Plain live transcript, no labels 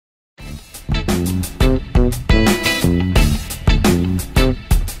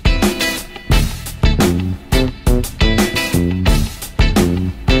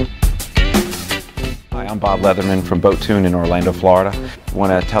Leatherman from BoatTune in Orlando, Florida. I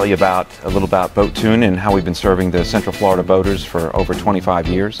want to tell you a little about BoatTune and how we've been serving the Central Florida boaters for over 25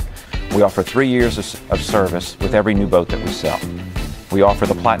 years. We offer 3 years of service with every new boat that we sell. We offer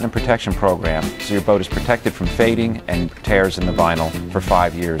the Platinum Protection Program, so your boat is protected from fading and tears in the vinyl for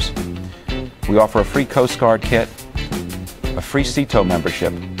 5 years. We offer a free Coast Guard kit, a free CTO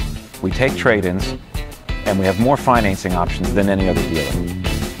membership. We take trade-ins, and we have more financing options than any other dealer.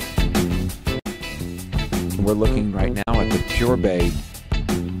 We're looking right now at the PureBay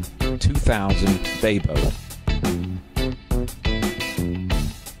 2000 bay boat.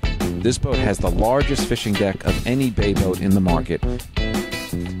 This boat has the largest fishing deck of any bay boat in the market.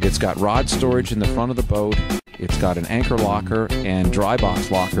 It's got rod storage in the front of the boat. It's got an anchor locker and dry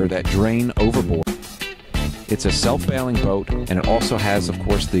box locker that drain overboard. It's a self-bailing boat, and it also has, of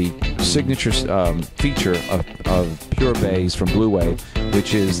course, the signature feature of PureBays from BlueWave,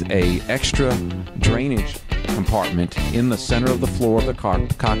 which is a extra drainage compartment in the center of the floor of the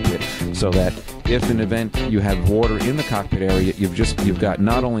cockpit, so that if in an event you have water in the cockpit area, you've got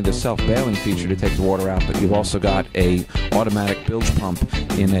not only the self-bailing feature to take the water out, but you've also got a automatic bilge pump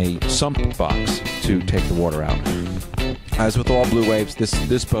in a sump box to take the water out. As with all BlueWaves,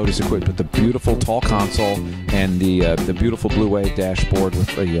 this boat is equipped with the beautiful tall console and the beautiful BlueWave dashboard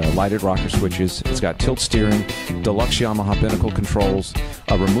with the lighted rocker switches. It's got tilt steering, deluxe Yamaha binnacle controls,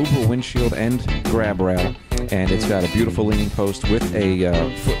 a removable windshield and grab rail, and it's got a beautiful leaning post with a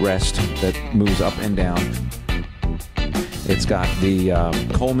footrest that moves up and down. It's got the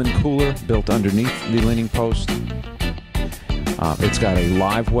Coleman cooler built underneath the leaning post. It's got a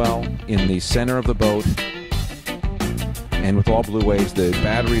live well in the center of the boat. And with all BlueWaves, the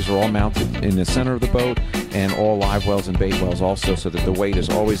batteries are all mounted in the center of the boat, and all live wells and bait wells also, so that the weight is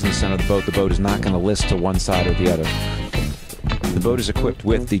always in the center of the boat. The boat is not going to list to one side or the other. The boat is equipped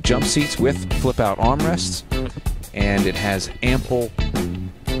with the jump seats with flip-out armrests, and it has ample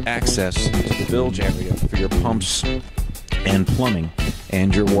access to the bilge area for your pumps and plumbing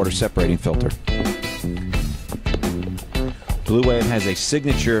and your water separating filter. BlueWave has a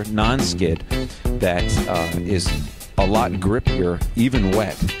signature non-skid that is a lot grippier, even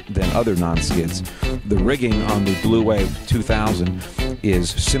wet, than other non-skids. The rigging on the BlueWave 2000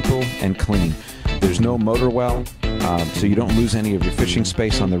 is simple and clean. There's no motor well, so you don't lose any of your fishing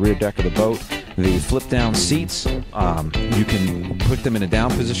space on the rear deck of the boat. The flip-down seats, you can put them in a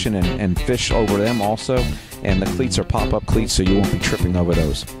down position and fish over them also, and the cleats are pop-up cleats, so you won't be tripping over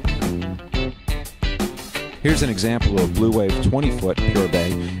those. Here's an example of BlueWave 20-foot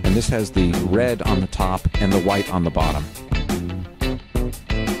PureBay, and this has the red on the top and the white on the bottom.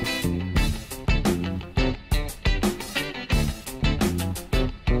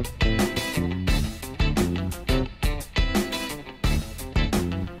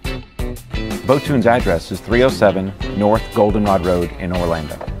 BoatTune's address is 307 North Goldenrod Road in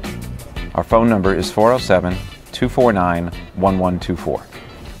Orlando. Our phone number is 407-249-1124.